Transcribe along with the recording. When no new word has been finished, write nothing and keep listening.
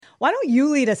Why don't you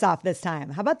lead us off this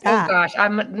time? How about that? Oh gosh,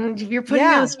 you're putting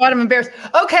me on the spot. I'm embarrassed.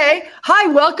 Okay.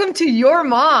 Hi, welcome to Your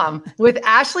Mom with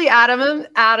Ashley Adams,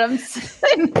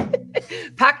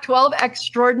 Pac-12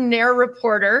 extraordinaire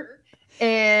reporter.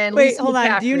 And wait, Lisa hold on.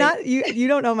 McCaffrey. Do you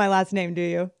don't know my last name, do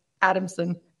you?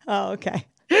 Adamson. Oh, okay.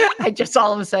 I just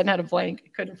all of a sudden had a blank. I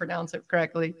couldn't pronounce it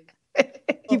correctly.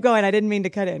 Keep going. I didn't mean to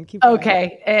cut in. Keep going.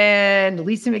 Okay. And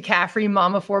Lisa McCaffrey,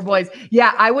 mom of 4 boys.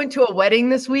 Yeah, I went to a wedding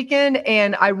this weekend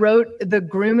and I wrote the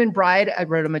groom and bride. I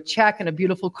wrote them a check and a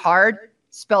beautiful card,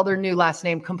 spelled their new last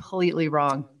name completely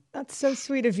wrong. That's so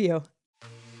sweet of you.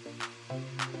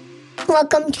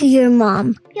 Welcome to Your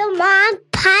Mom. Your Mom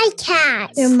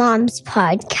Podcast. Your Mom's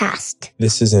Podcast.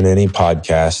 This isn't any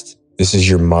podcast. This is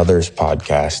your mother's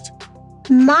podcast.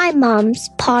 My Mom's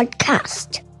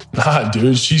Podcast. Nah,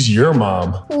 dude, she's your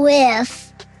mom.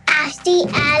 With Ashley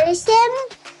Addison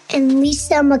and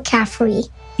Lisa McCaffrey.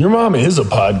 Your mom is a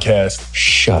podcast.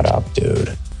 Shut up,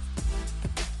 dude.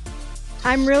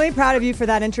 I'm really proud of you for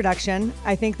that introduction.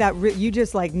 I think that you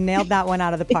just nailed that one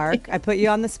out of the park. I put you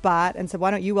on the spot and said,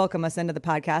 "Why don't you welcome us into the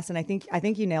podcast?" And I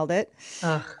think you nailed it.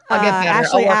 I'll get better.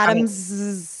 Ashley Adams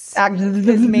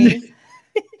is me.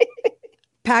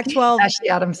 Pac-12 Ashley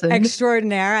Adamson.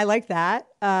 extraordinaire. I like that.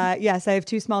 Yes, I have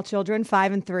 2 small children,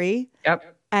 5 and 3.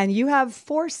 Yep. And you have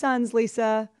 4 sons,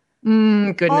 Lisa.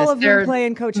 Goodness. All of them play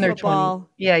and coach in their football.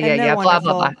 20s. Yeah. Blah,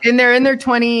 blah, blah. And they're in their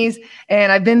 20s.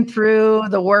 And I've been through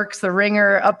the works, the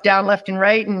ringer, up, down, left, and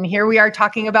right. And here we are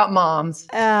talking about moms.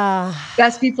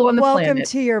 Best people on the planet. Welcome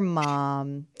to your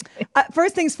mom.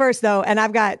 First things first, though, and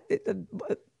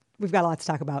we've got a lot to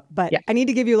talk about, but I need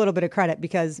to give you a little bit of credit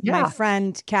because my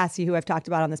friend Cassie, who I've talked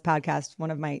about on this podcast,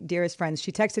 one of my dearest friends,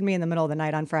 she texted me in the middle of the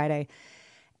night on Friday,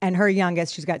 and her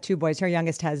youngest, she's got 2 boys. Her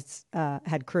youngest has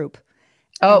had croup.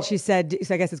 Oh, and she said,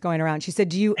 so I guess it's going around. She said,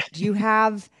 do you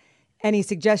have any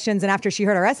suggestions? And after she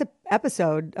heard our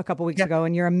episode a couple weeks ago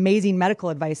and your amazing medical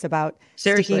advice about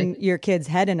sticking your kid's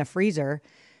head in a freezer,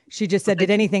 she just said, did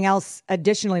anything else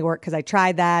additionally work? Because I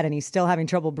tried that and he's still having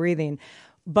trouble breathing.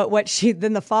 But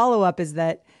then the follow-up is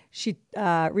that she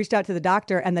reached out to the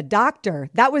doctor, and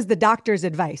that was the doctor's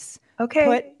advice.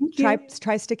 Okay.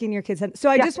 Try sticking your kid's head. So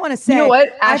I just want to say, you know what,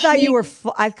 Ashley,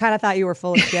 I kind of thought you were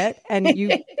full of shit, and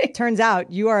turns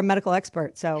out you are a medical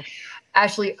expert. So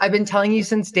Ashley, I've been telling you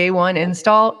since day one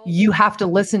install, you have to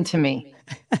listen to me.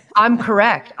 I'm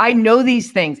correct. I know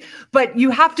these things, but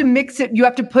you have to mix it. You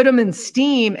have to put them in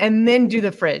steam and then do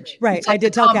the fridge. Right. I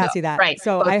did tell combo. Cassie that. Right.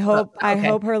 So I hope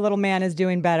her little man is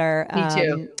doing better. Me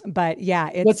too. But yeah,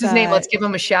 what's his name? Let's give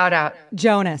him a shout out.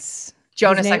 Jonas.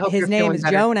 I hope his name is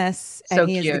better. Jonas, and so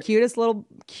he is the cutest little.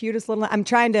 I'm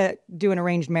trying to do an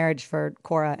arranged marriage for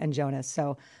Cora and Jonas,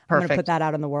 so I'm going to put that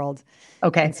out in the world.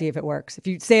 Okay, and see if it works. If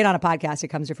you say it on a podcast, it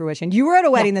comes to fruition. You were at a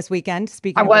wedding this weekend.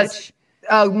 Speaking of which,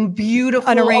 beautiful.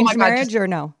 An arranged marriage or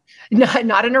no? No,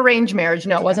 not an arranged marriage.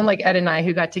 No, it wasn't like Ed and I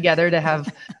who got together to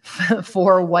have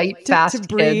 4 white fast to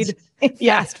breed kids.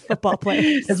 Fast football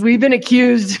players. As we've been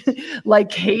accused, like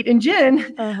Kate and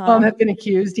Jen have been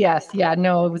accused. Yes. Yeah.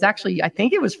 No, it was actually, I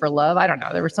think it was for love. I don't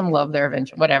know. There was some love there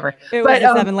eventually, whatever. It was a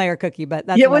 7-layer cookie, but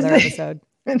that's another episode.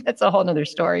 That's a whole nother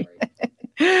story.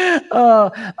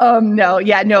 No.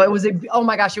 It was oh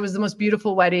my gosh, it was the most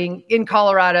beautiful wedding in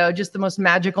Colorado, just the most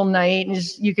magical night. And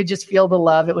you could just feel the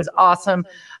love. It was awesome.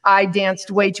 I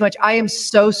danced way too much. I am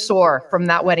so sore from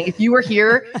that wedding. If you were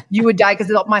here, you would die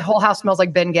because my whole house smells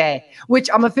like Bengay, which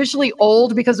I'm officially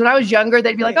old because when I was younger,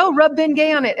 they'd be like, oh, rub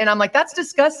Bengay on it. And I'm like, that's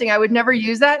disgusting. I would never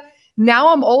use that. Now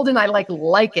I'm old and I like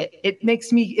it.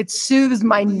 It soothes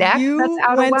my neck. You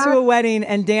went to a wedding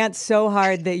and danced so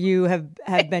hard that you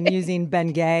have been using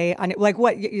Bengay on it. Like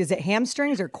what is it?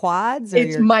 Hamstrings or quads? Or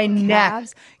it's my neck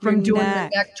from doing the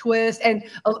neck twist. And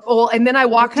then I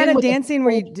walked in. What kind of dancing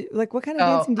were you like? What kind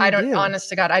of dancing do you do? Honest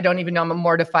to God, I don't even know. I'm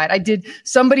mortified.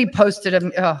 Somebody posted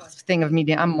a thing of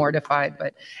me. I'm mortified,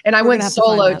 and I went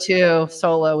solo too,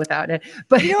 without it.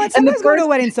 But you know what? Sometimes going to a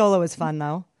wedding solo is fun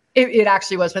though. It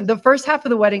actually was fun. The first half of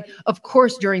the wedding, of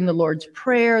course, during the Lord's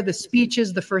Prayer, the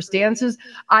speeches, the first dances,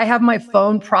 I have my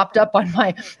phone propped up on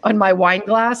my wine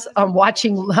glass. I'm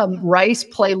watching Rice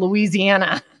play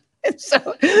Louisiana.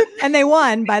 And they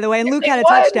won, by the way. And Luke had a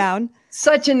touchdown.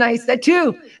 Such a nice win.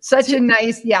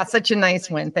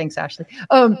 Thanks, Ashley.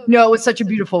 No, it was such a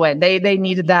beautiful win. They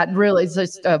needed that. Really, it's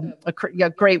just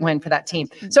a great win for that team.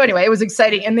 So anyway, it was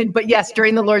exciting. But yes,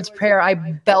 during the Lord's Prayer, I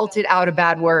belted out a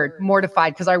bad word,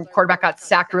 mortified because our quarterback got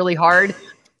sacked really hard.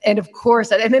 And of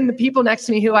course, and then the people next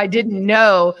to me who I didn't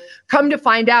know, come to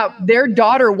find out their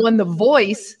daughter won The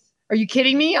Voice Are you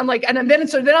kidding me? I'm like, and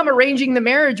then I'm arranging the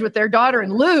marriage with their daughter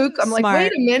and Luke. I'm like,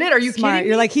 wait a minute. Are you kidding me?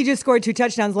 You're like, he just scored 2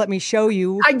 touchdowns. Let me show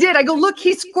you. I did. I go, look,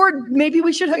 he scored. Maybe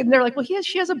we should. And they're like, well,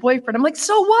 she has a boyfriend. I'm like,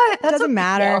 so what? That doesn't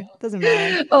matter. Doesn't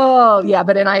matter. Oh yeah.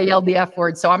 But then I yelled the F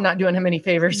word. So I'm not doing him any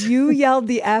favors. You yelled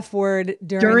the F word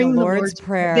during the Lord's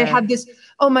Prayer. They had this,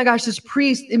 oh my gosh, this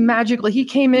priest magically, he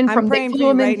came in from, they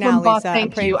flew him in from Boston.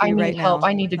 Thank you. I need help.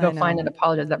 I need to go find and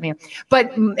apologize to that man.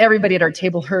 But everybody at our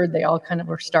table heard, they all kind of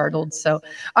were startled. So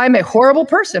I'm a horrible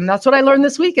person. That's what I learned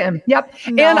this weekend. Yep.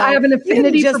 No, and I have an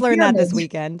affinity you didn't just for learn pyramids. that this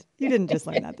weekend. You didn't just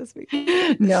learn that this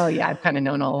weekend. No, yeah, I've kind of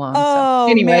known all along. Oh,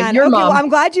 so. Anyway, man. your mom. Well, I'm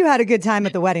glad you had a good time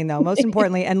at the wedding, though, most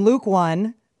importantly. And Luke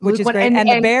won, which is great. And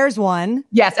the Bears won.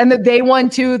 Yes. And they won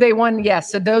too. They won.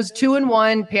 Yes. So those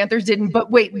 2-1, Panthers didn't.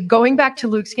 But wait, going back to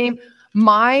Luke's game,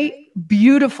 my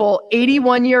beautiful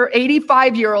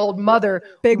 85-year-old mother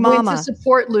Big Mama went to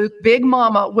support Luke. Big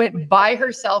Mama went by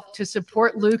herself to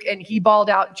support Luke, and he balled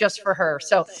out just for her.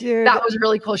 So that was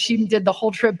really cool. She did the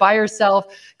whole trip by herself,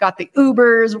 got the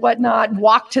Ubers, whatnot,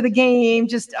 walked to the game.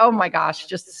 Just, oh my gosh,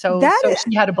 just so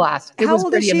she had a blast. It was how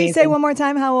old is she? amazing. Say one more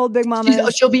time how old Big Mama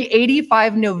is. She'll be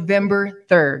 85 November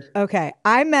 3rd. Okay.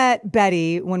 I met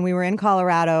Betty when we were in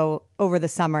Colorado over the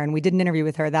summer, and we did an interview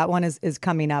with her. That one is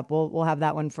coming up. We'll have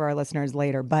that one for our listeners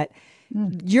later. But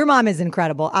your mom is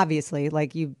incredible, obviously.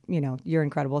 Like you're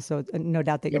incredible. So no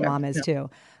doubt that your mom is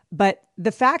too. But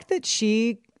the fact that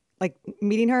she, like,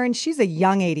 meeting her, and she's a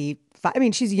young 85. I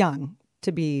mean, she's young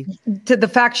to be. To the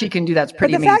fact she can do that's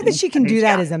pretty amazing. But the fact that she can do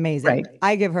that is amazing. Right.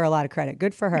 I give her a lot of credit.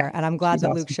 Good for her. Yeah, and I'm glad that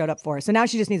Luke showed up for her. So now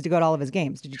she just needs to go to all of his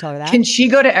games. Did you tell her that? Can she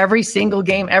go to every single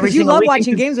game, every single week? You love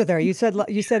watching games with her. You said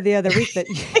the other week that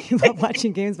you love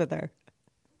watching games with her.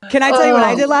 Can I tell you what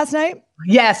I did last night?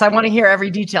 Yes, I want to hear every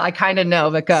detail. I kind of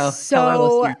know, but go.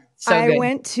 So I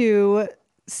went to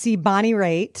see Bonnie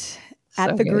Raitt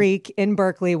at the Greek in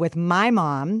Berkeley with my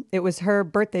mom. It was her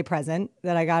birthday present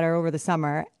that I got her over the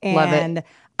summer. And love it.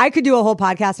 I could do a whole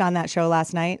podcast on that show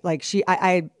last night. Like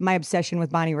my obsession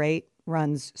with Bonnie Raitt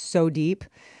runs so deep.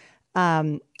 Have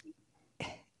you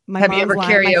ever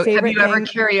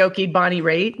karaoke'd Bonnie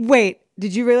Raitt? Wait.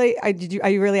 Did you really? Are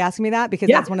you really asking me that? Because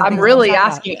that's one of the things I'm really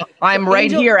asking. I'm right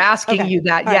here asking you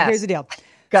that. All yes. Right, here's the deal.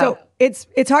 Go. So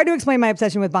it's hard to explain my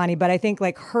obsession with Bonnie, but I think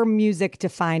like her music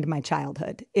defined my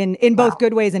childhood in both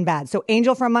good ways and bad. So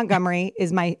Angel from Montgomery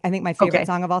is my favorite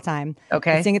song of all time.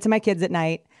 Okay. I sing it to my kids at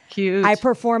night. Cute. I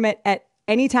perform it at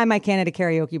any time I can at a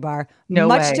karaoke bar. No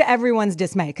much way. to everyone's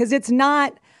dismay, because it's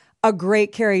not a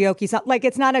great karaoke song. Like,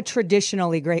 it's not a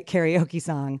traditionally great karaoke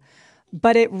song,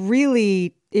 but it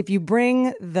really, if you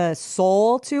bring the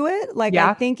soul to it, like,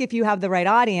 I think if you have the right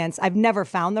audience, I've never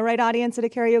found the right audience at a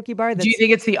karaoke bar. Do you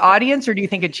think it's the audience, or do you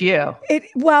think it's you?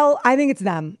 Well, I think it's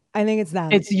them.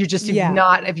 It's you just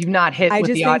not, if you've not hit with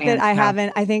the audience. I just think that I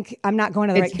haven't. I think I'm not going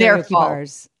to the right karaoke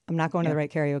bars. I'm not going to the right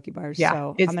karaoke bars. Yeah,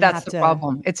 so that's the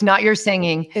problem. It's not your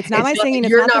singing. It's not my singing.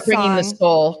 You're not bringing the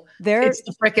soul. It's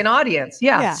the freaking audience.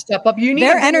 Yeah, step up. You need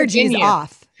their energy's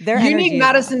off. You need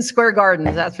Madison Square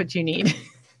Garden. That's what you need.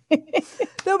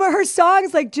 No, but her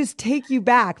songs like just take you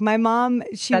back. My mom,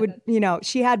 she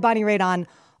had Bonnie Raitt on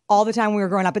all the time when we were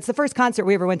growing up. It's the first concert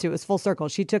we ever went to. It was full circle.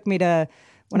 She took me to,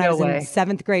 when I was in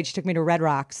 7th grade, she took me to Red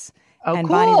Rocks. And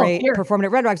cool. Bonnie Raitt performed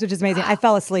at Red Rocks, which is amazing. I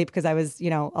fell asleep because I was,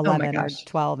 11 or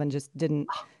 12 and just didn't.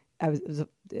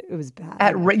 It was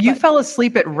bad. You fell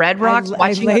asleep at Red Rocks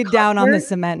watching I laid down on the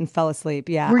cement and fell asleep.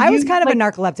 Yeah. I was kind of a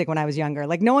narcoleptic when I was younger.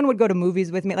 Like, no one would go to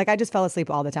movies with me. Like, I just fell asleep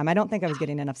all the time. I don't think I was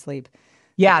getting enough sleep.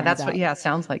 Yeah, that's what,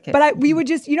 sounds like it. But we would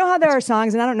just, how there are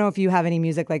songs, and I don't know if you have any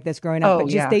music like this growing up, but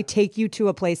just they take you to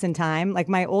a place in time. Like,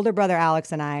 my older brother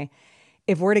Alex and I,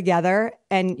 if we're together,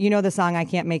 and the song I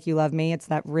Can't Make You Love Me, it's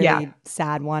that really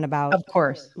sad one about, of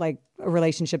course, like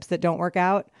relationships that don't work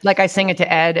out. Like, I sing it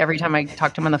to Ed every time I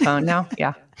talk to him on the phone now.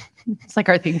 Yeah. It's like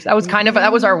our theme.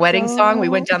 That was our wedding song. We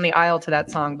went down the aisle to that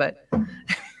song, but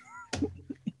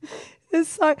this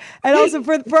song, and also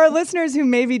for our listeners who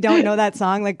maybe don't know that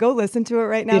song, like, go listen to it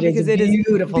right now, because it is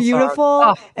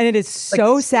beautiful and it is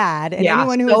so sad. And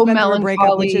anyone who has been through a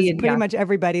breakup, which is pretty much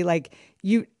everybody, like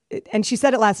you. And she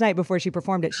said it last night before she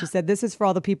performed it. She said, "This is for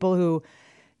all the people who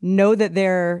know that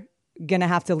they're gonna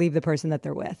have to leave the person that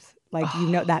they're with. Like,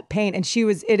 that pain." And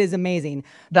it is amazing.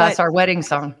 That's our wedding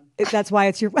song. That's why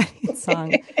it's your wedding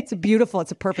song. It's a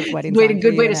perfect wedding song. A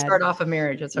good way to start off a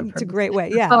marriage. It's a great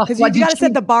way. Yeah. Because you got to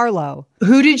set the bar low.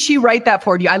 Who did she write that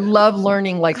for? I love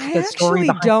learning the story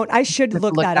behind. I should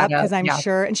look that up because I'm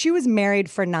sure. And she was married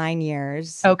for 9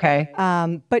 years. Okay.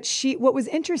 But what was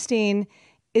interesting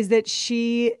is that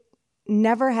she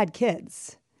never had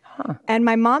kids. Huh. And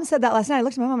my mom said that last night. I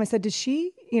looked at my mom. I said, "Does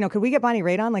she could we get Bonnie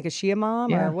Raitt on? Like, is she a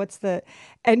mom or what's the,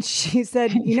 and she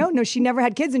said, no, she never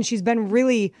had kids and she's been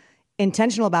really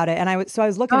intentional about it. And I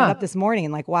was looking it up this morning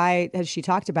and like, why has she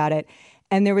talked about it?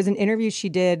 And there was an interview she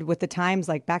did with the Times,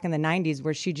 like back in the 90s,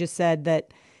 where she just said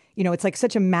that, it's like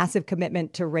such a massive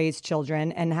commitment to raise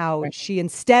children and how she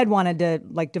instead wanted to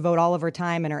like devote all of her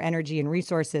time and her energy and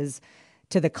resources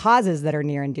to the causes that are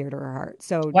near and dear to her heart.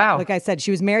 So like I said, she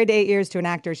was married 8 years to an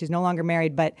actor. She's no longer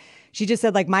married, but she just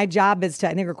said like, my job is to,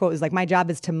 I think her quote was like, my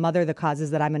job is to mother the causes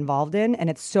that I'm involved in. And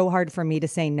it's so hard for me to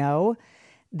say no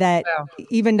that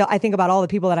even though I think about all the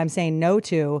people that I'm saying no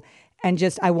to, and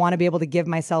just, I want to be able to give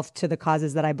myself to the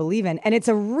causes that I believe in. And it's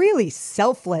a really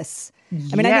selfless,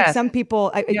 I mean, I think some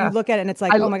people, you look at it and it's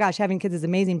like, oh my gosh, having kids is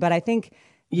amazing. But I think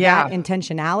that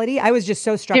intentionality, I was just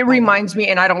so struck. It reminds me,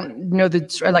 and I don't know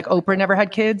that like Oprah never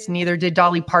had kids, neither did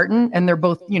Dolly Parton. And they're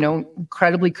both,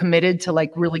 incredibly committed to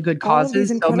like really good causes.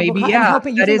 So maybe,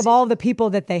 helping you think of all the people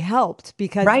that they helped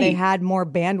because they had more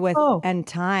bandwidth and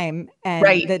time and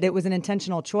that it was an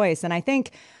intentional choice. And I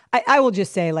think I will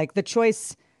just say like the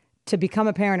choice to become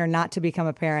a parent or not to become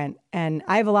a parent. And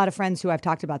I have a lot of friends who I've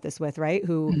talked about this with, right?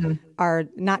 Who are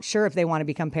not sure if they want to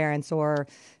become parents or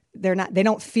they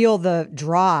don't feel the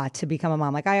draw to become a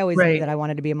mom. Like I always knew that I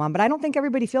wanted to be a mom, but I don't think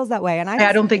everybody feels that way. And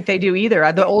I don't think they do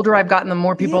either. The older I've gotten, the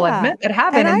more people I've met that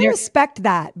haven't. And I respect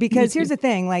that because here's the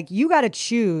thing, like you got to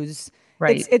choose.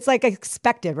 Right. It's like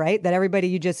expected, right? That everybody,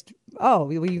 you're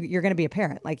going to be a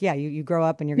parent. Like, you grow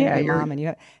up and you're going to be a mom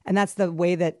and that's the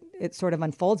way that it sort of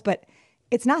unfolds. But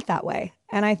it's not that way.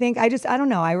 And I think I don't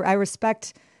know. I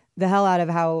respect the hell out of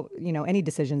how, any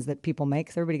decisions that people make.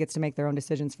 'Cause everybody gets to make their own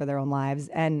decisions for their own lives.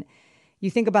 And you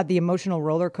think about the emotional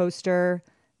roller coaster,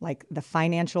 like the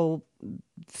financial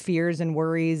fears and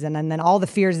worries, and then all the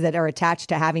fears that are attached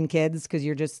to having kids, because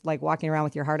you're just like walking around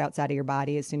with your heart outside of your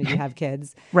body as soon as you have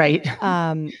kids. Right.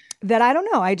 That I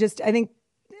don't know. I think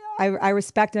I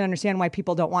respect and understand why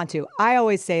people don't want to. I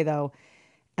always say though,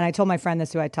 and I told my friend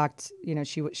this who I talked,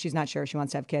 she's not sure if she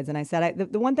wants to have kids. And I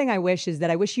said, the one thing I wish is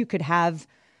that I wish you could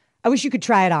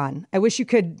try it on. I wish you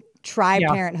could try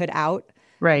parenthood out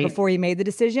before you made the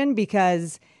decision,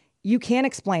 because you can't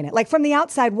explain it. Like from the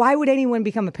outside, why would anyone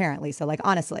become a parent, Lisa? Like,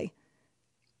 honestly.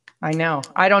 I know.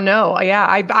 I don't know. Yeah.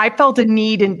 I felt a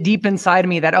need deep inside of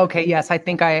me that, okay, yes, I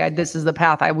think this is the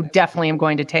path I would definitely am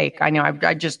going to take. I know.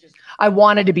 I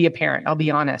wanted to be a parent. I'll be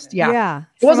honest. Yeah. Yeah.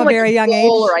 It wasn't like a very young age.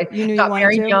 Or I got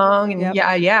very young and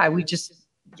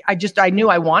I knew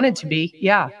I wanted to be.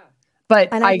 Yeah. But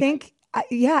I think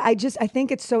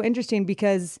it's so interesting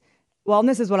because, well, and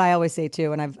this is what I always say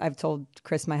too. And I've told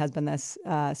Chris, my husband, this,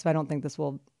 so I don't think this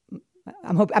will,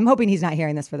 I'm hoping he's not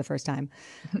hearing this for the first time.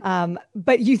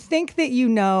 But you think that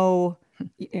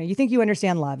you think you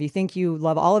understand love. You think you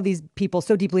love all of these people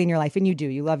so deeply in your life, and you do.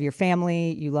 You love your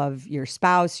family, you love your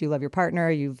spouse, you love your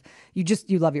partner, you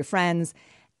love your friends.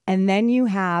 And then you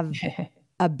have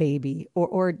a baby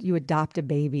or you adopt a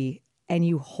baby and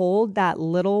you hold that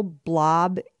little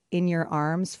blob in your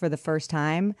arms for the first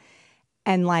time.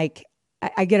 And like,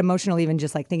 I get emotional even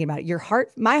just like thinking about it.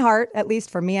 My heart, at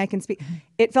least for me, I can speak.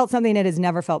 It felt something it has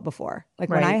never felt before. Like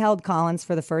when I held Collins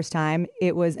for the first time,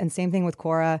 it was, and same thing with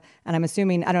Cora. And I'm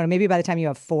assuming, I don't know, maybe by the time you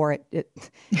have 4, it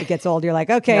gets old. You're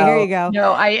like, okay, here you go.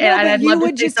 No, I'd love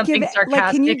to say something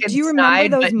sarcastic like, do you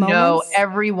remember those moments? No,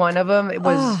 every one of them, it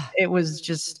was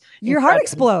just. Your heart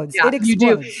explodes. Yeah, it explodes. You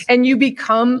do. And you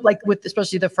become like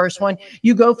especially the first one,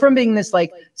 you go from being this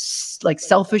like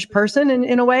selfish person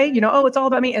in a way, it's all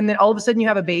about me. And then all of a sudden you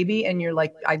have a baby and you're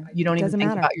like, you don't even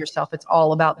think about yourself. It's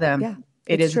all about them. Yeah,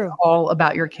 it is true. All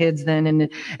about your kids then.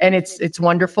 And it's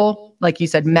wonderful. Like you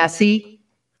said, messy.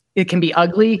 It can be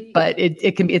ugly, but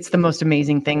it's the most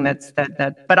amazing thing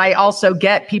but I also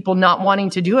get people not wanting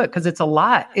to do it because it's a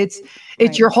lot. It's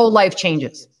your whole life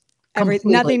changes.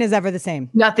 Nothing is ever the same.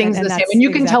 Nothing's the same. And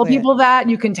you can tell people that.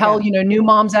 You can tell, new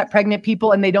moms that pregnant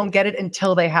people, and they don't get it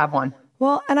until they have one.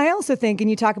 Well, and I also think, and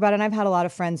you talk about it, and I've had a lot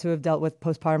of friends who have dealt with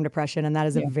postpartum depression, and that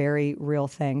is a very real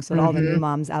thing. So all the new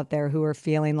moms out there who are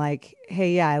feeling like,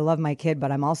 hey, I love my kid,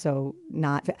 but I'm also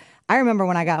not. I remember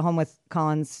when I got home with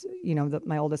Collins,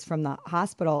 my oldest from the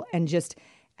hospital, and just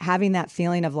having that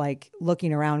feeling of like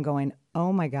looking around going,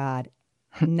 oh my God,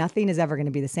 nothing is ever going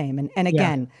to be the same. And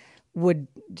again, would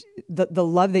the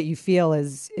love that you feel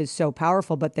is so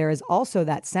powerful, but there is also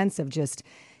that sense of just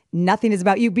nothing is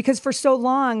about you, because for so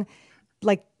long,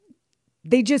 like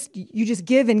you just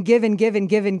give and give and give and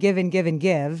give and give and give and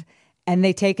give, and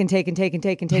they take and take and take and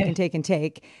take and take and take and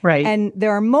take. Right. And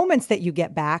there are moments that you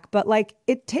get back, but like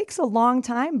it takes a long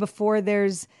time before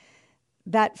there's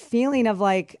that feeling of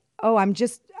like, oh, I'm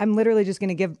literally just going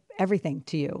to give everything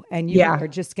to you, and you are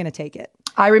just going to take it.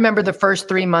 I remember the first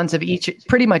 3 months of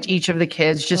pretty much each of the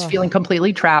kids just feeling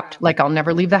completely trapped. Like I'll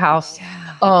never leave the house.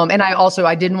 And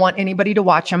I didn't want anybody to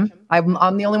watch them.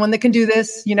 I'm the only one that can do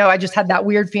this. I just had that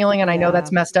weird feeling, and I know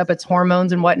that's messed up. It's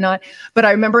hormones and whatnot. But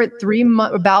I remember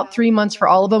about 3 months for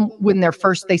all of them when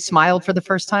they smiled for the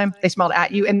first time. They smiled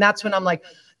at you. And that's when I'm like,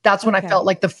 that's when I felt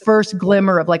like the first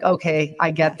glimmer of like, okay,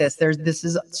 I get this. This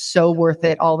is so worth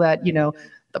it. All that,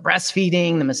 the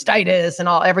breastfeeding, the mastitis and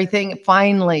everything.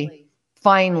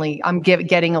 Finally, I'm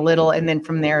getting a little. And then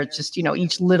from there, it's just,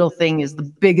 each little thing is the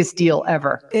biggest deal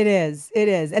ever. It is.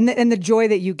 And the joy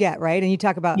that you get, right? And you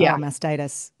talk about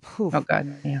mastitis. Oof. Oh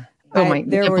God. Yeah. Oh my,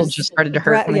 nipples just started to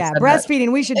hurt. Breastfeeding.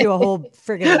 That. We should do a whole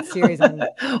friggin' series on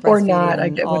breastfeeding. Or not. I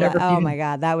get whatever. Oh my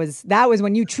God. That was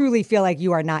when you truly feel like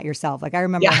you are not yourself. Like I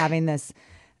remember having this,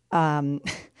 it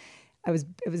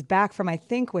was back from, I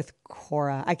think with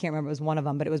Cora. I can't remember. It was one of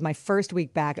them, but it was my first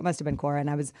week back. It must've been Cora. And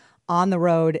I was on the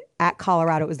road at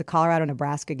Colorado. It was the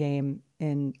Colorado-Nebraska game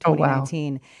in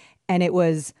 2019. And it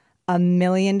was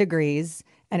 1,000,000 degrees.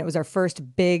 And it was our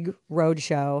first big road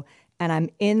show. And I'm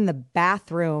in the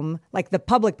bathroom, like the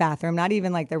public bathroom, not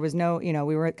even like there was no,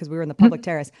 because we were in the public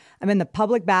terrace. I'm in the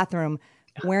public bathroom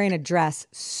wearing a dress,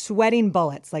 sweating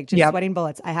bullets, like just sweating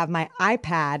bullets. I have my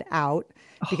iPad out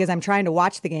because I'm trying to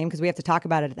watch the game because we have to talk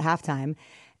about it at halftime.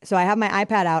 So I have my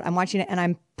iPad out, I'm watching it, and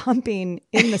I'm pumping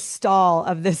in the stall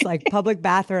of this like public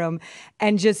bathroom,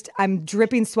 and just I'm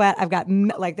dripping sweat. I've got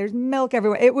there's milk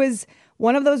everywhere. It was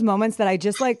one of those moments that I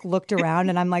just like looked around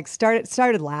and I'm like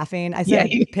started laughing. I said,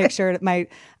 pictured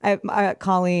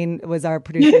Colleen was our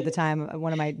producer at the time,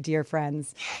 one of my dear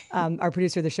friends. Our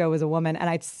producer of the show was a woman, and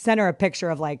I sent her a picture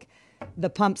of like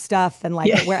the pump stuff and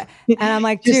where, and I'm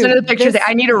like, dude, send her the picture that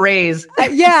I need a raise.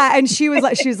 And she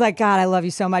was like, God, I love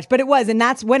you so much. But it was, and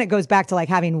that's when it goes back to like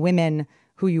having women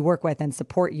who you work with and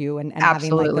support you, and having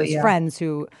like those friends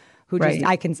who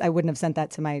just, I wouldn't have sent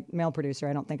that to my male producer.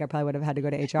 I don't think I probably would have had to go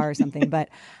to HR or something, but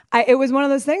it was one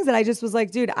of those things that I just was like,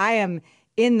 dude, I am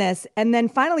in this. And then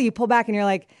finally you pull back and you're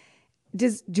like,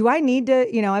 do I need to,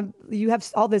 you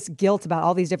have all this guilt about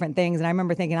all these different things. And I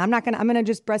remember thinking, I'm going to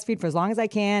just breastfeed for as long as I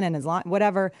can and as long,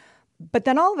 whatever. But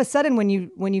then all of a sudden when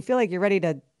you feel like you're ready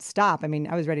to stop, I mean,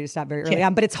 I was ready to stop very early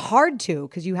on, but it's hard to,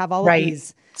 because you have all of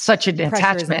these such an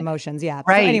attachment and emotions. Yeah.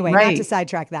 Right. So anyway, not to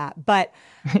sidetrack that, but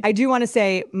I do want to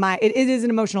say it is an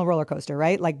emotional roller coaster,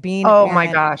 right? Like being, my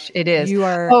gosh, it is.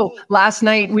 Last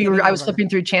night I was flipping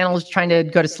through channels trying to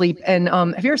go to sleep. And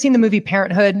have you ever seen the movie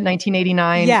Parenthood,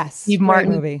 1989? Yes. Steve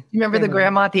Martin. Movie. You remember the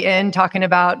grandma at the end talking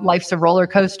about life's a roller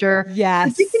coaster?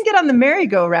 Yes. You can get on the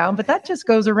merry-go-round, but that just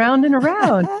goes around and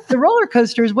around. The roller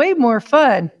coaster is way more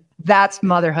fun. That's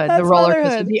motherhood. The roller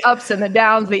coaster, the ups and the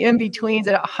downs, the in-betweens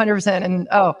at 100%. And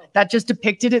that just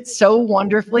depicted it so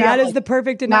wonderfully. That is the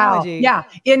perfect analogy. Wow.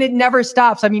 Yeah. And it never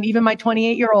stops. I mean, even my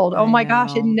 28-year-old, oh my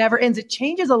gosh, it never ends. It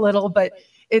changes a little, but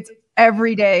it's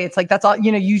every day. It's like, that's all,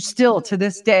 you still to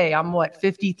this day, I'm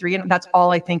 53 and that's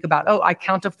all I think about. Oh, I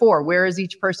count to 4. Where is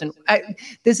each person?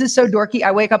 This is so dorky.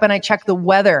 I wake up and I check the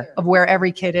weather of where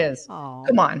every kid is. Oh,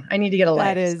 come on. I need to get a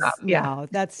life. That is, no,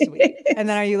 that's sweet. And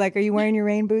then are you wearing your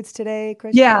rain boots today,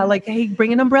 Christian? Yeah. Like, hey,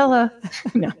 bring an umbrella.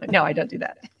 No, I don't do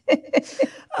that.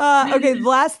 Okay.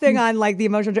 Last thing on like the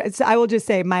emotional, I will just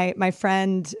say my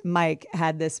friend Mike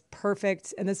had this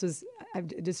perfect, and this was,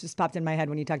 this just popped in my head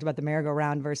when you talked about the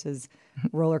merry-go-round versus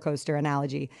roller coaster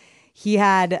analogy. He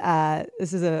had,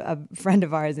 this is a friend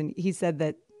of ours, and he said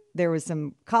that there was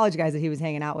some college guys that he was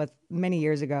hanging out with many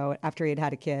years ago after he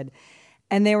had a kid.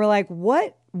 And they were like,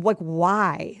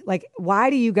 why? Like, why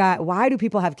do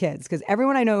people have kids? Because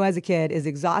everyone I know who has a kid is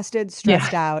exhausted,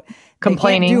 stressed out,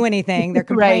 complaining, they can't do anything. They're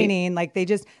complaining. Like they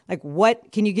just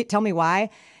what can you tell me why?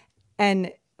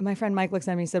 And my friend Mike looks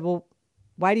at me and said, well,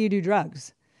 why do you do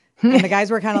drugs? And the guys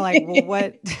were kind of like, well,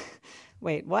 what?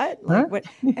 Wait, what? Like, what?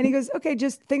 And he goes, okay,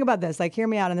 just think about this. Like, hear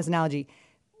me out on this analogy.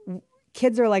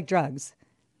 Kids are like drugs.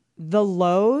 The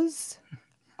lows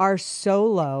are so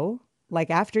low. Like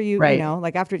after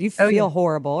after you feel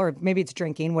horrible, or maybe it's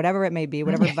drinking, whatever it may be,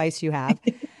 whatever vice you have.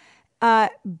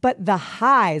 But the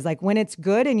highs, like when it's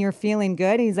good and you're feeling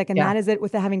good, and he's like, and that is it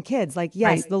with having kids. Like,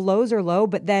 yes, the lows are low,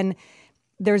 but then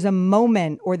there's a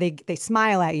moment, or they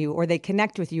smile at you, or they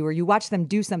connect with you, or you watch them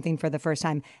do something for the first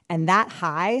time. And that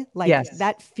high,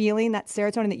 that feeling, that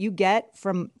serotonin that you get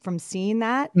from seeing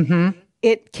that,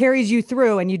 it carries you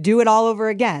through, and you do it all over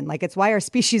again. Like, it's why our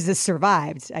species has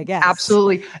survived, I guess.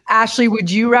 Absolutely. Ashley, would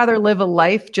you rather live a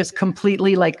life just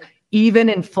completely like even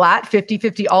and flat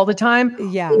 50-50 all the time,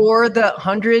 Yeah. or the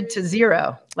 100 to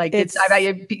 0. Like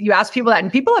you ask people that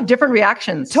and people have different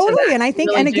reactions. Totally. And I think,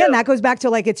 really and again, do. that goes back to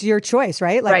like, it's your choice,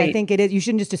 right? Like, Right. I think it is, you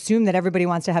shouldn't just assume that everybody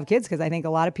wants to have kids. Cause I think a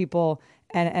lot of people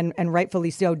and rightfully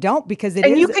so don't, because it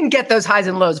is. And you can get those highs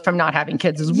and lows from not having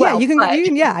kids as well. You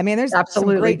can, yeah. I mean, there's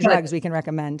absolutely some great drugs we can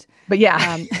recommend. But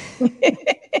yeah.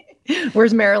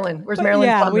 Where's Marilyn? Where's Marilyn?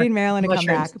 Yeah, Plummer? we need Marilyn to come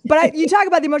back. But you talk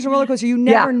about the emotional roller coaster. You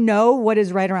never know what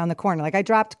is right around the corner. Like I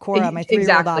dropped Cora, my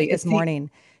 3-year-old, off this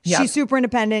morning. She's super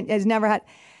independent, has never had.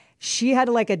 She had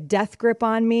like a death grip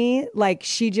on me. Like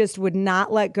she just would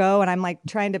not let go. And I'm like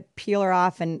trying to peel her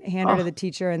off and hand her to the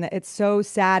teacher. And it's so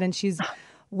sad. And she's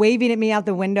waving at me out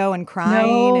the window and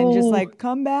crying and just like,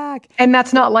 come back. And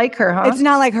that's not like her, huh? It's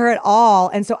not like her at all.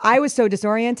 And so I was so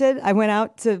disoriented. I went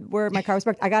out to where my car was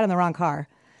parked. I got in the wrong car.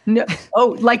 No.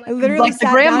 Oh, like I literally like the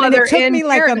sat grandmother down and it took in me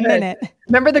like Parenthood. a minute.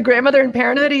 Remember the grandmother in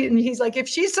Parenthood? And he's like, if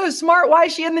she's so smart, why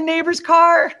is she in the neighbor's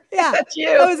car? Yeah, That's you.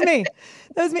 That was me.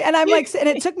 That was me. And I'm like, and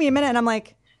it took me a minute. And I'm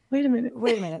like, wait a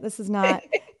minute. This is not.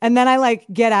 And then I like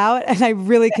get out and I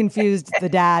really confused the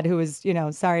dad who was,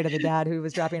 sorry to the dad who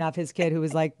was dropping off his kid, who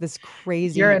was like this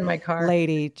crazy You're in my car.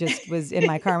 lady just was in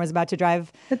my car and was about to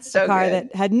drive so a car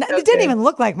good. that had, it didn't even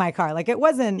look like my car. Like it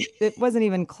wasn't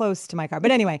even close to my car.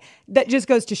 But anyway, that just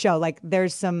goes to show like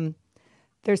there's some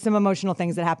emotional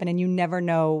things that happen and you never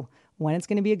know when it's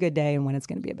going to be a good day and when it's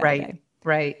going to be a bad day.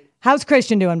 Right. How's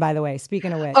Christian doing, by the way?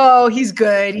 Speaking of which. Oh, he's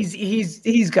good. He's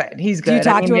good. He's good. Do you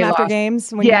talk to him after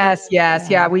games? Yes.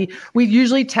 Yeah. We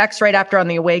usually text right after on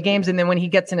the away games, and then when he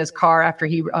gets in his car after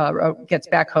he gets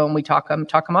back home, we talk him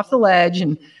off the ledge,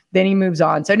 and then he moves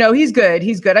on. So no, he's good.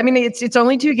 He's good. I mean, it's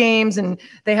only 2 games, and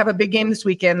they have a big game this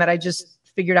weekend that I just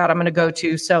figured out I'm going to go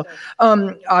to. So,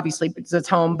 obviously because it's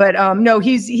home, but, no,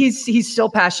 he's still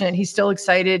passionate. He's still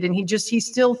excited. And he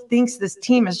still thinks this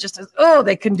team is just,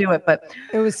 they can do it. But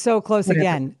it was so close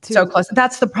again. So close.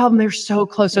 That's the problem. They're so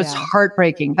close. So it's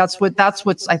heartbreaking. That's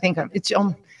what's, I think it's,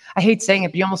 I hate saying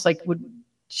it, but you almost like would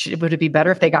it be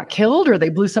better if they got killed or they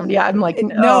blew somebody out? I'm like,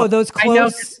 no, those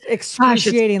close,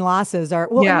 excruciating losses are,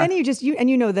 well, and then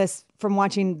you know this from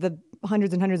watching the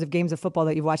hundreds and hundreds of games of football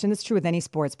that you've watched, and it's true with any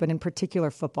sports, but in particular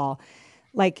football,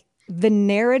 like the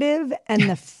narrative and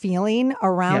the feeling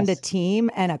around a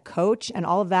team and a coach and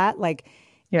all of that, like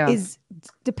is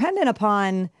dependent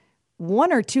upon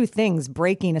 1 or 2 things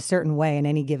breaking a certain way in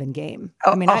any given game.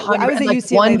 I mean, I was at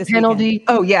UCLA one this penalty. weekend.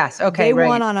 Oh yes. Okay. They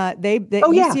won on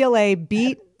UCLA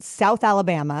beat South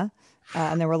Alabama.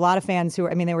 And there were a lot of fans who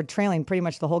they were trailing pretty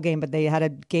much the whole game, but they had a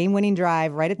game-winning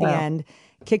drive right at the end,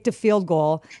 kicked a field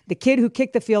goal. The kid who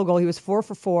kicked the field goal, he was 4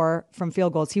 for 4 from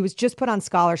field goals. He was just put on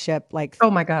scholarship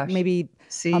oh my gosh, maybe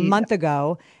a month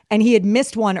ago. And he had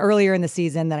missed one earlier in the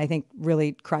season that I think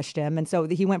really crushed him. And so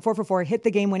he went 4 for 4, hit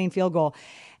the game-winning field goal.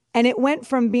 And it went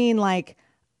from being like,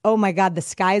 oh my God, the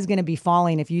sky is going to be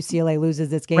falling if UCLA loses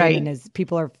this game, and as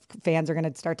fans are going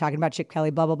to start talking about Chip Kelly,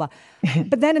 blah, blah, blah.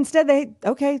 But then instead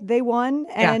they won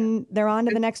and they're on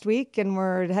to the next week and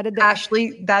we're headed to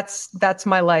Ashley. That's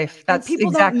my life. That's people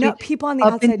exactly. Don't know, people on the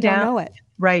outside don't know it.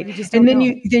 Right. And then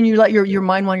you let your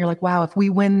mind wander. You're like, wow, if we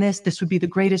win this would be the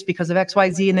greatest because of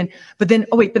XYZ. And then, but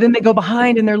then they go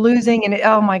behind and they're losing. And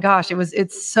oh my gosh,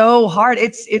 it's so hard.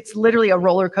 It's literally a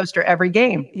roller coaster every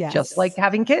game. Yes. Just like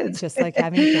having kids. It's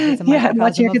a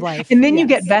microcosm of life. And then you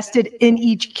get vested in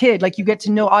each kid. Like you get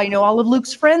to know, I know all of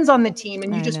Luke's friends on the team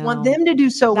and you just want them to do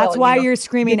so well. That's why you're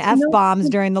screaming F-bombs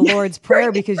during the Lord's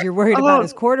Prayer because you're worried about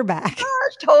his quarterback.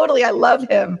 Gosh, totally. I love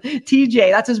him.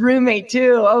 TJ, that's his roommate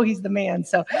too. Oh, he's the man.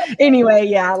 So anyway,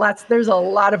 there's a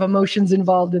lot of emotions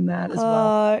involved in that as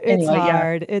well. It's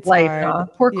hard. It's life, hard.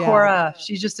 Poor Cora.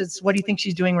 She's just, what do you think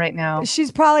she's doing right now? She's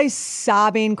probably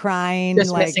sobbing, crying.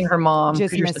 Just missing her mom.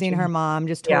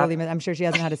 Just totally. I'm sure she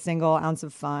hasn't had a single ounce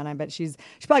of fun. I bet she's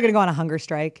probably going to go on a hunger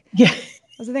strike. Yeah.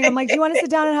 That's the thing. I'm like, do you want to sit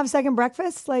down and have a second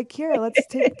breakfast? Like, here, let's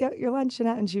get your lunch.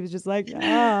 And she was just like,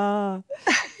 yeah,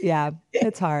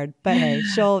 it's hard, but hey,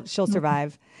 she'll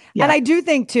survive. Yeah. And I do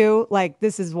think too, like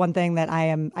this is one thing that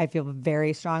I feel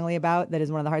very strongly about. That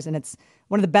is one of the hardest, and it's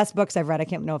one of the best books I've read. I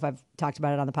can't know if I've talked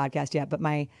about it on the podcast yet, but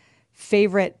my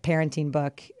favorite parenting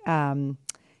book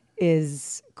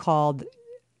is called.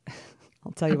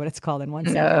 I'll tell you what it's called in one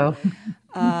second. No.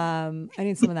 I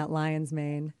need some of that lion's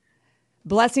mane.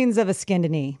 Blessings of a Skinned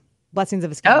Knee. Blessings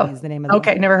of a Skinned Knee is the name of the book.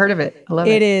 Okay, never heard of it. I love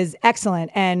it. It is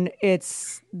excellent. And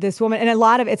it's this woman, and a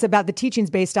lot of it's about the teachings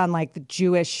based on like the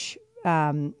Jewish,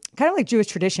 kind of like Jewish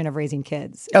tradition of raising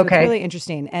kids. So it's really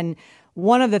interesting. And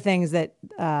one of the things that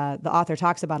the author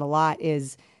talks about a lot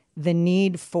is the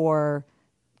need for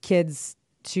kids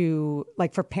to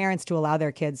like for parents to allow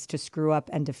their kids to screw up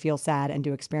and to feel sad and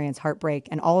to experience heartbreak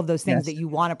and all of those things that you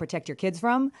want to protect your kids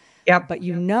from. Yep. But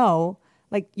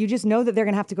like you just know that they're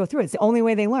going to have to go through it. It's the only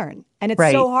way they learn. And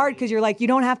it's so hard because you're like, you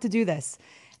don't have to do this.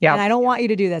 Yeah. And I don't want you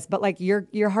to do this, but like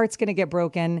your heart's going to get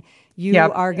broken. You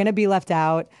are going to be left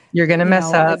out. You're going to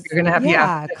mess up. You're going to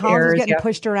have Collins was getting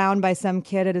pushed around by some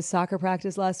kid at his soccer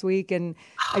practice last week, and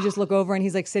I just look over and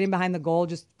he's like sitting behind the goal,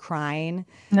 just crying.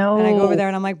 No. And I go over there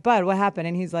and I'm like, Bud, what happened?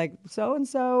 And he's like, so and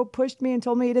so pushed me and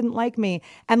told me he didn't like me.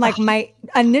 And like my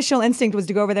initial instinct was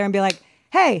to go over there and be like,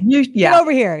 hey, get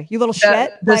over here, you little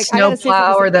shit. The like,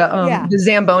 snowplow or the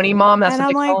Zamboni mom. That's what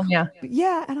they call them.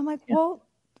 Yeah. And I'm like, well,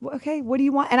 okay, what do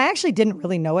you want? And I actually didn't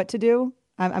really know what to do.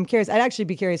 I'm curious. I'd actually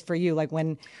be curious for you, like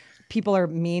when people are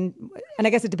mean, and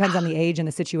I guess it depends on the age and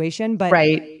the situation, but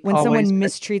when someone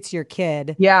mistreats your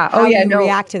kid, how do you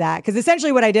react to that? Because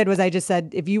essentially what I did was I just said,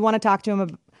 if you want to talk to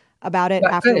him about it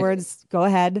afterwards, go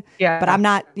ahead. Yeah. But I'm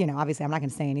not, obviously I'm not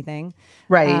going to say anything.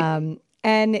 Right.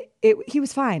 And he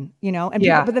was fine, and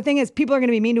but the thing is, people are going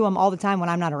to be mean to him all the time when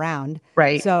I'm not around.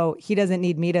 Right. So he doesn't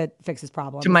need me to fix his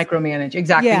problems. To micromanage.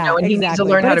 Exactly. Yeah, and he needs to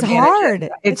learn how to manage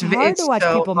it. It's hard to watch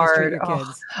people mistreat your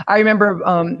kids. I remember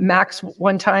Max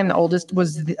one time, the oldest,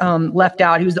 was left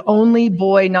out. He was the only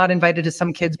boy not invited to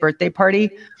some kid's birthday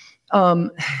party.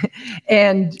 And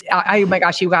oh my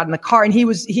gosh, he got in the car and he's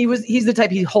the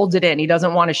type, he holds it in. He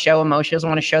doesn't want to show emotion. He doesn't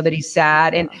want to show that he's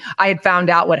sad. And I had found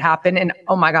out what happened and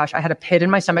oh my gosh, I had a pit in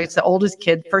my stomach. It's the oldest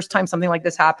kid, first time something like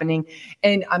this happening.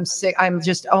 And I'm sick. I'm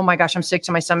just, oh my gosh, I'm sick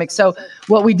to my stomach. So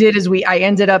what we did is I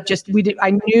ended up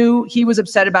I knew he was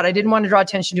upset about it. I didn't want to draw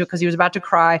attention to it because he was about to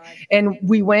cry. And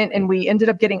we went and we ended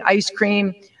up getting ice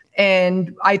cream.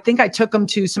 And I think I took him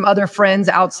to some other friends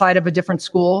outside of a different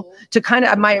school to kind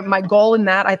of my goal in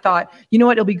that. I thought, you know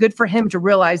what, it'll be good for him to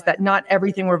realize that not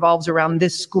everything revolves around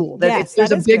this school, that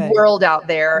there's a big world out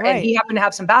there. Right. And he happened to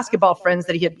have some basketball friends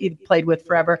that he had played with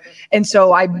forever. And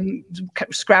so I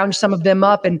scrounged some of them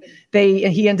up and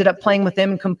he ended up playing with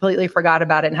them and completely forgot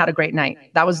about it and had a great night.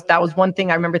 That was one thing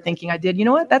I remember thinking I did. You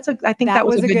know what? I think that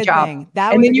was a good job.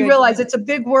 And then you realize it's a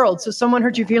big world. So someone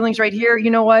hurt your feelings right here. You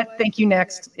know what? Thank you,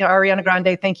 next. Ariana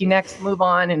Grande, thank you, next, move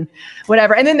on, and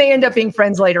whatever. And then they end up being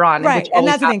friends later on. Right. And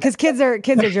that's the thing, because kids are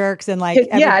jerks and like,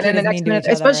 and the next minute,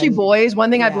 especially boys.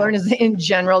 One thing I've learned is in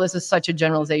general, this is such a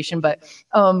generalization, but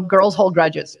girls hold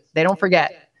grudges. They don't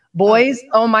forget. Boys,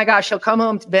 oh my gosh, he'll come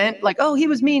home to vent like, oh, he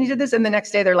was mean, he did this. And the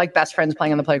next day they're like best friends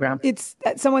playing on the playground.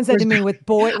 Someone said to me with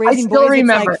raising boys. I still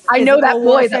remember. I know that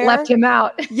boy that left him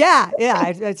out. Yeah.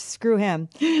 I screw him.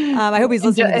 I hope he's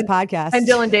listening to this podcast. And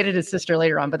Dylan dated his sister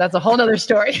later on, but that's a whole nother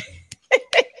story.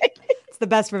 It's the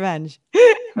best revenge.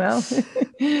 Well,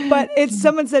 but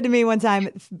someone said to me one time,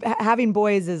 having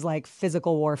boys is like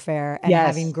physical warfare and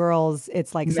having girls,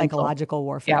 it's like psychological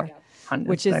warfare. Yep.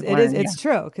 Which it's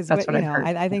true because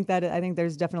I think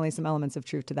there's definitely some elements of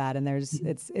truth to that, and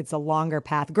it's a longer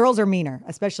path. Girls are meaner,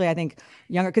 especially I think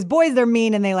younger, because boys, they're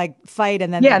mean and they like fight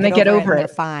and then they get over it. They're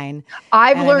fine.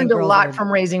 I've learned a lot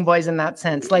from raising boys in that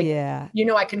sense. Like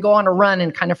I can go on a run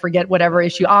and kind of forget whatever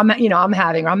issue I'm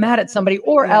having, or I'm mad at somebody,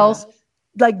 or else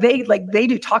they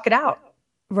do talk it out.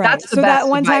 Right. So that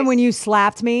one time when you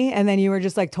slapped me and then you were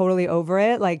just like totally over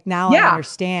it, like now I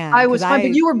understand. I was fine,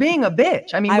 but you were being a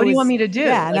bitch. I mean, what do you want me to do?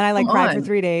 Yeah. And then I cried for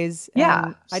 3 days.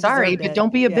 Yeah. Sorry, but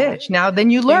don't be a bitch. Now, then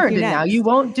you learned and now you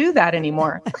won't do that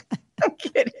anymore. I'm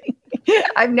kidding.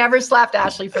 I've never slapped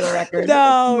Ashley for the record.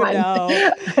 No.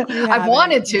 I've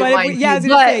wanted to. But I was going to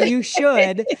say you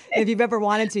should. If you've ever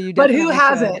wanted to, you definitely But who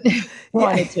hasn't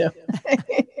wanted to?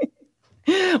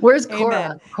 Where's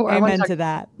Cora? Amen to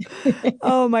that.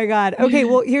 Oh my God. Okay.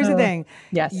 Well, here's the thing.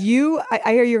 Yes. I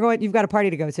hear you've got a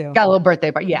party to go to. Got a little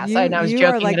birthday party. Yes. I was joking. You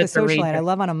are like the socialite. I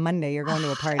love on a Monday you're going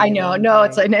to a party. I know. No,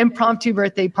 it's an impromptu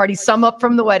birthday party. Sum up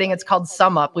from the wedding. It's called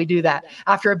Sum Up. We do that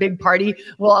after a big party.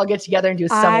 We'll all get together and do a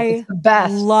sum up. It's the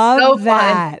best. Love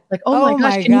that. Fun. Like, oh my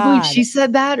gosh, can you believe she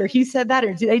said that or he said that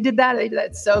or they did that? They did that.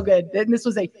 It's so good. And this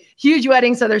was a huge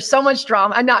wedding. So there's so much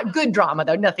drama. Not good drama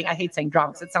though. Nothing. I hate saying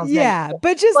drama because it sounds negative.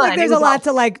 But just like there's a lot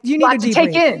to like. You need to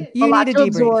take in. You need to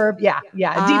absorb. Yeah.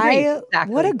 Debrief.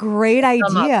 Exactly. What a great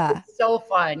idea. So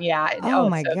fun. Yeah. Oh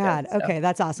my God. Good, okay.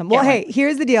 That's awesome. Well, hey,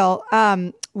 here's the deal.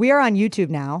 We are on YouTube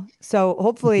now. So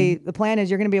hopefully the plan is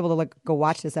you're going to be able to go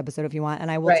watch this episode if you want. And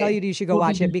I will tell you should go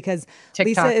watch it because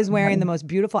TikTok. Lisa is wearing the most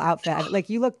beautiful outfit. Like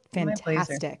you look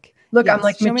fantastic. Look, I'm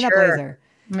like show mature. Me that blazer.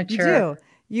 Mature.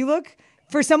 You look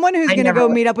For someone who's going to go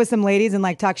meet up with some ladies and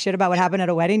like talk shit about what happened at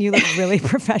a wedding, you look really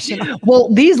professional. Well,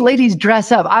 these ladies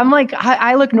dress up. I'm like,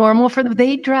 I look normal for them.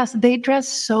 They dress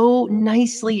so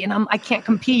nicely, and I can't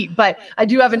compete. But I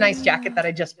do have a nice jacket that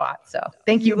I just bought. So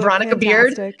thank you, Veronica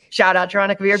Beard. Shout out to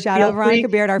Veronica Beard. Shout out Veronica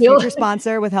Beard, our future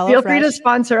sponsor with HelloFresh. Feel free to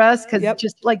sponsor us because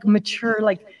just like mature,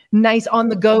 like nice on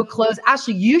the go clothes.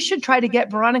 Ashley, you should try to get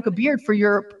Veronica Beard for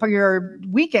your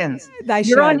weekends.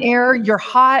 You're on air. You're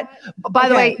hot. By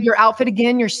the way, your outfit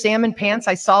again, your salmon pants.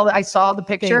 I saw the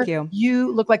picture. Thank you.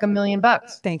 You look like $1 million.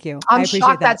 Thank you. I'm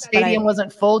shocked that stadium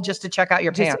wasn't full just to check out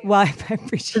your pants. Well, I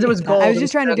appreciate it. It was gold. I was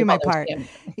just trying to do my part.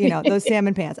 Those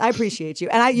salmon pants. I appreciate you.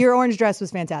 And your orange dress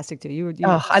was fantastic too.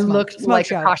 I looked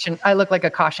like a caution. I looked like a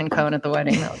caution cone at the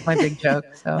wedding. That was my big joke.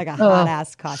 So. Like a hot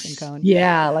ass caution cone.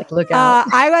 Yeah, like look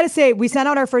out. I got to say, we sent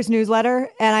out our first newsletter,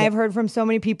 and I have heard from so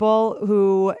many people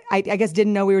who I guess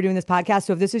didn't know we were doing this podcast.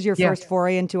 So if this is your first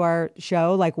foray into our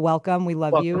show, like welcome. We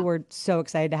love you. We're so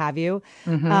excited to have you.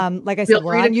 Like I said,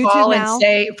 we're on YouTube now.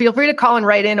 Feel free to call and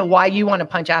write in why you want to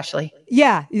punch Ashley.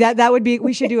 Yeah, that would be.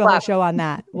 We should do a whole show on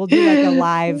that. We'll do like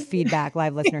a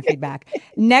live listener feedback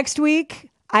next week.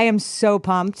 I am so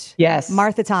pumped. Yes.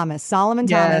 Martha Thomas, Solomon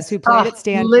Thomas, who played at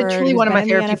Stanford. Literally one of my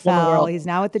favorite people in the world. He's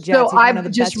now at the Jets. So I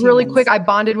just really quick, I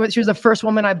bonded with, she was the first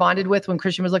woman I bonded with when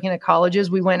Christian was looking at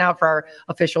colleges. We went out for our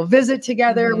official visit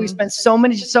together. We spent so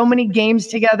many games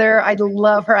together. I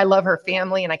love her. I love her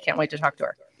family, and I can't wait to talk to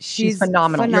her. She's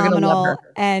phenomenal. You're going to love her.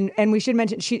 And we should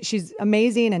mention, she's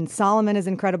amazing, and Solomon is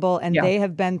incredible, and they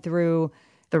have been through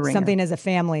something as a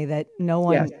family that no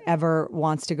one ever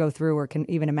wants to go through or can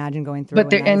even imagine going through.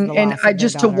 But I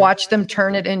just to watch them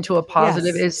turn it into a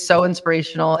positive is so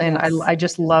inspirational, and I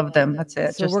just love them. That's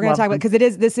it. So we're going to talk about,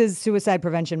 because this is Suicide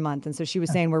Prevention Month, and so she was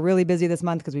saying we're really busy this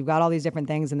month because we've got all these different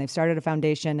things, and they've started a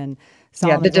foundation, and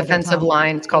the defensive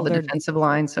line. It's called the defensive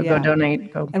line. So go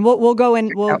donate. Go. And we'll go in.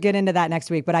 We'll get into that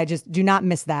next week. But I just do not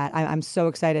miss that. I'm so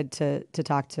excited to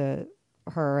talk to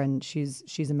her, and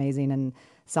she's amazing. And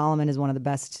Solomon is one of the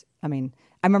best. I mean,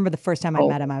 I remember the first time I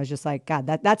met him, I was just like, God,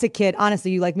 that's a kid.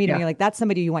 Honestly, you like meet him, you're like, that's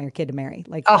somebody you want your kid to marry.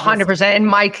 Like 100%. And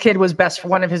my kid was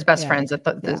one of his best friends.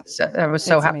 I was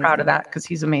so proud of that because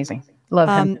he's amazing. Love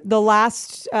him. The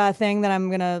last thing that I'm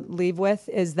going to leave with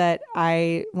is that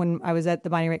when I was at the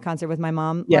Bonnie Raitt concert with my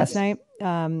mom last night,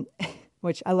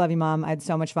 which I love you, Mom. I had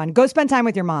so much fun. Go spend time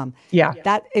with your mom. Yeah.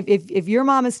 That if your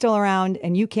mom is still around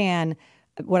and you can,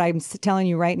 what I'm telling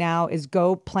you right now is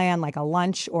go plan like a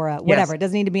lunch or a whatever. It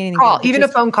doesn't need to be anything. Even a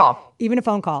phone call. Even a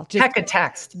phone call. Heck, a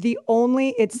text.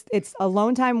 It's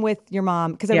alone time with your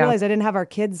mom, because I realized I didn't have our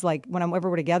kids like whenever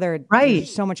we're together. Right.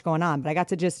 There's so much going on, but I got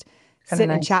to just sit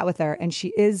and chat with her, and she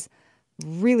is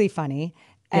really funny.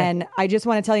 And I just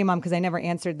want to tell you, Mom, because I never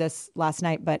answered this last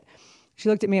night, but she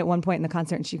looked at me at one point in the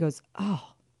concert and she goes, "Oh,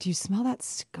 do you smell that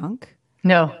skunk?"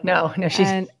 No.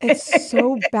 And it's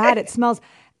so bad. It smells.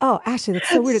 Oh, Ashley, that's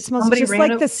so weird. It smells just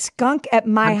like the skunk at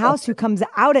my house who comes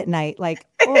out at night. Like,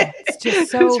 it's just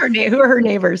so. Who are her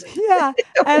neighbors? Yeah.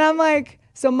 And I'm like,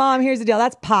 so Mom, here's the deal.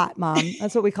 That's pot, Mom.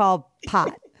 That's what we call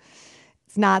pot.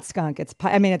 It's not skunk. It's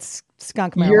pot. I mean, it's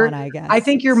skunk marijuana, I guess. I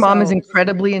think your mom is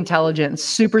incredibly intelligent,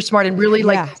 super smart, and really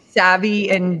savvy,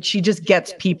 and she just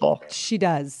gets people. She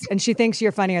does. And she thinks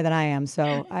you're funnier than I am.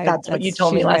 So that's what you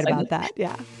told me last night. About that.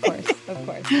 Yeah, of course.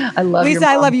 I love Lisa,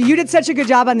 I love you. You did such a good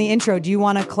job on the intro. Do you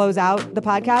want to close out the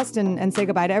podcast and say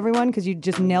goodbye to everyone? Because you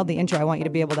just nailed the intro. I want you to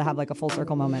be able to have like a full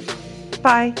circle moment.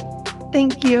 Bye.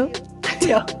 Thank you.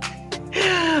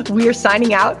 We are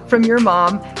signing out from your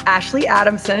mom, Ashley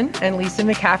Adamson and Lisa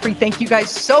McCaffrey. Thank you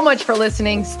guys so much for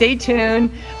listening. Stay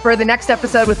tuned for the next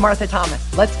episode with Martha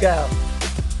Thomas. Let's go.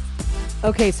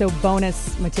 Okay, so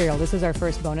bonus material. This is our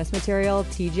first bonus material.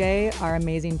 TJ, our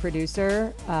amazing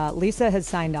producer, Lisa has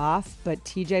signed off, but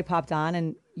TJ popped on,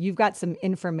 and you've got some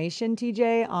information,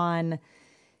 TJ, on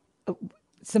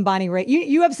some Bonnie Raitt.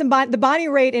 You have some the Bonnie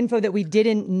Raitt info that we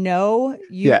didn't know.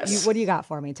 Yes. What do you got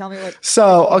for me? Tell me what.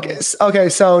 So, okay.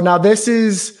 So now this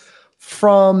is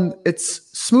it's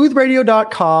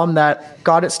smoothradio.com that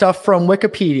got its stuff from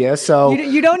Wikipedia. So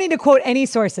you don't need to quote any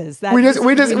sources. We just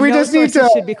need to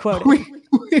should be quoted.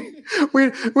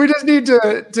 We just need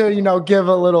to give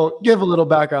a little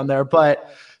background there.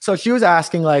 But so she was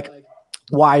asking like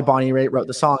why Bonnie Raitt wrote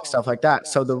the song, stuff like that.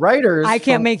 So the writers, I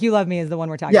Can't Make You Love Me is the one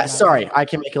we're talking about. Yeah, sorry, I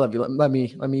Can't Make You Love You. Let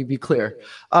me be clear.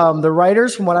 The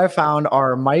writers, from what I found,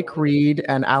 are Mike Reed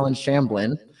and Alan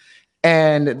Shamblin,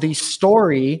 and the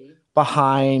story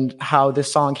behind how this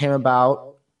song came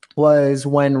about was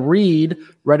when Reed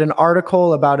read an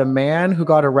article about a man who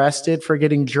got arrested for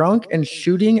getting drunk and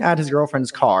shooting at his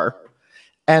girlfriend's car,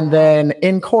 and then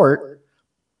in court,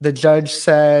 the judge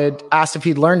asked if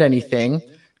he'd learned anything.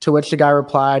 To which the guy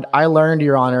replied, I learned,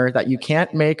 Your Honor, that you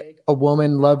can't make a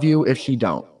woman love you if she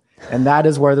don't. And that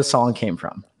is where the song came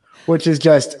from, which is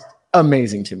just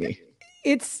amazing to me.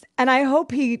 And I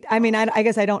hope I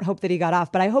guess I don't hope that he got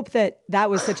off, but I hope that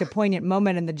was such a poignant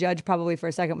moment. And the judge probably for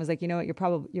a second was like, you know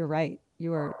what, you're right.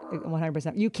 You are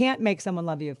 100%. You can't make someone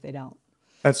love you if they don't.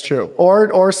 That's true.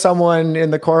 Or someone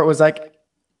in the court was like,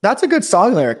 that's a good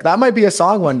song lyric. That might be a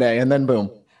song one day. And then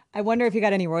boom. I wonder if you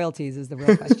got any royalties is the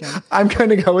real question. I'm going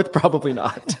to go with probably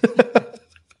not.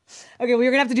 Okay, well,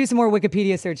 you're going to have to do some more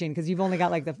Wikipedia searching because you've only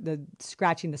got like the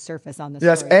scratching the surface on this.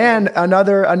 Yes, story. And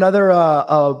another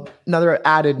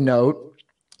added note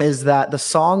is that the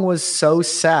song was so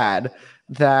sad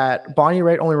that Bonnie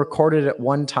Raitt only recorded it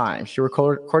one time. She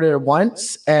recorded it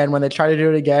once, and when they tried to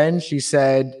do it again, she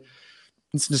said,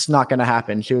 it's just not going to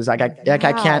happen. She was like,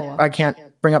 I can't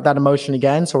bring up that emotion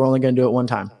again, so we're only going to do it one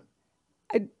time.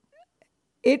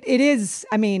 It is.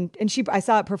 I mean, and I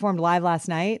saw it performed live last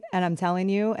night, and I'm telling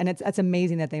you, and that's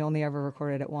amazing that they only ever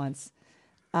recorded it once.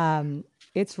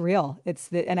 It's real.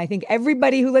 And I think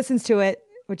everybody who listens to it,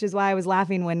 which is why I was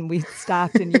laughing when we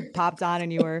stopped and you popped on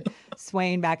and you were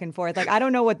swaying back and forth. Like, I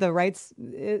don't know what the rights,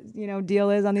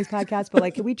 deal is on these podcasts, but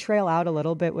like, can we trail out a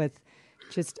little bit with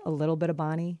just a little bit of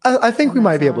Bonnie? I think we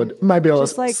might be able to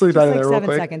sleep out of there real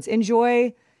quick. 7 seconds.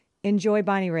 Enjoy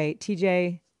Bonnie Raitt.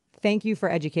 TJ, thank you for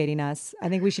educating us. I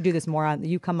think we should do this more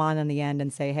you come on the end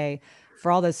and say, hey,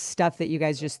 for all this stuff that you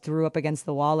guys just threw up against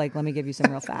the wall, like, let me give you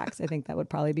some real facts. I think that would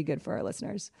probably be good for our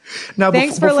listeners. Now,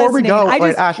 thanks for before listening. we go,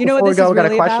 Ash, I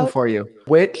got a question for you.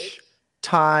 Which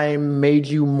time made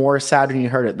you more sad when you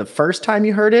heard it? The first time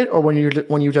you heard it, or when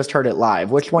you just heard it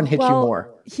live? Which one hit you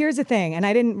more? Here's the thing, and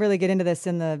I didn't really get into this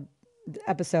in the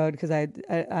episode because I don't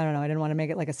know, I didn't want to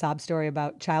make it like a sob story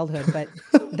about childhood, but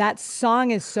that song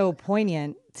is so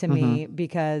poignant to me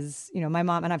because, my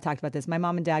mom, and I've talked about this, my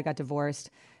mom and dad got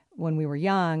divorced when we were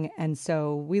young. And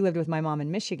so we lived with my mom in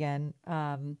Michigan.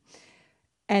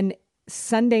 And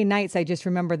Sunday nights, I just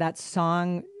remember that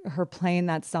song, her playing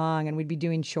that song, and we'd be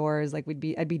doing chores. Like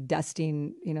I'd be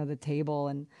dusting, the table,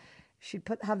 and she'd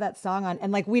have that song on.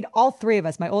 And like, we'd all three of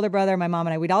us, my older brother, my mom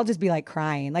and I, we'd all just be like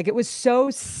crying. Like, it was so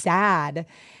sad.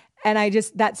 And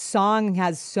that song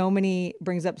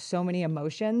brings up so many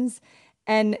emotions.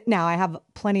 And now I have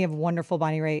plenty of wonderful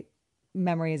Bonnie Raitt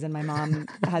memories, and my mom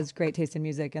has great taste in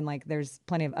music, and like there's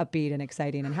plenty of upbeat and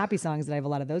exciting and happy songs that I have a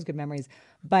lot of those good memories.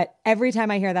 But every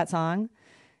time I hear that song,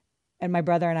 and my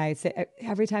brother and I say,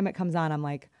 every time it comes on, I'm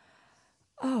like,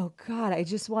 oh God, I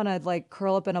just want to like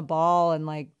curl up in a ball and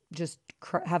like just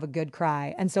have a good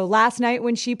cry. And so last night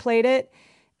when she played it,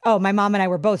 my mom and I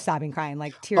were both sobbing, crying,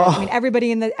 like tears. I mean,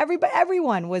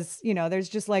 everyone was, there's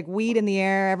just like weed in the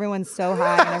air. Everyone's so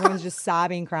high and everyone's just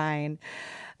sobbing, crying.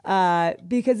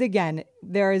 Because again,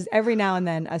 there is every now and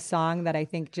then a song that I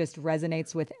think just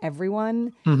resonates with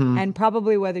everyone. Mm-hmm. And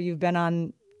probably whether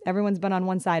everyone's been on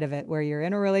one side of it, where you're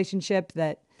in a relationship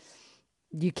that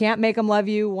you can't make them love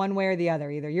you one way or the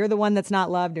other. Either you're the one that's not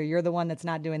loved or you're the one that's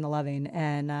not doing the loving.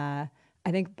 And I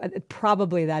think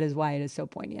probably that is why it is so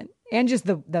poignant, and just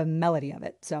the melody of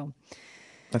it. So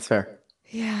that's fair.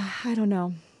 Yeah, I don't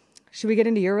know. Should we get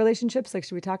into your relationships? Like,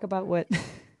 should we talk about what?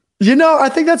 I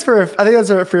think that's for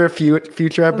a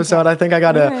future episode. Okay. I think I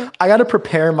gotta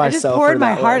prepare myself. I just poured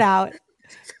my heart out.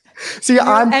 See,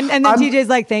 and then TJ's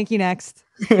like, "Thank you, next."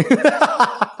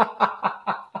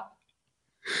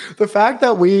 The fact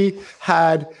that we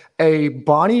had a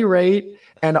Bonnie Raitt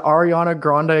and Ariana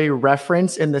Grande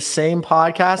reference in the same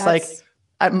podcast,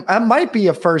 that might be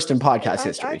a first in podcast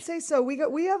history. I'd say so.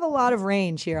 We have a lot of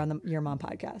range here on the Your Mom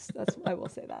podcast. I will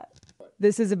say that.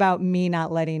 This is about me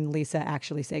not letting Lisa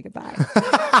actually say goodbye.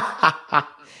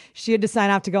 She had to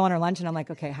sign off to go on her lunch, and I'm like,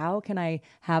 okay, how can I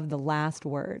have the last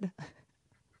word?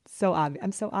 So obvious.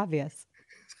 I'm so obvious.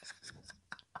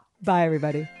 Bye,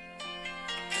 everybody.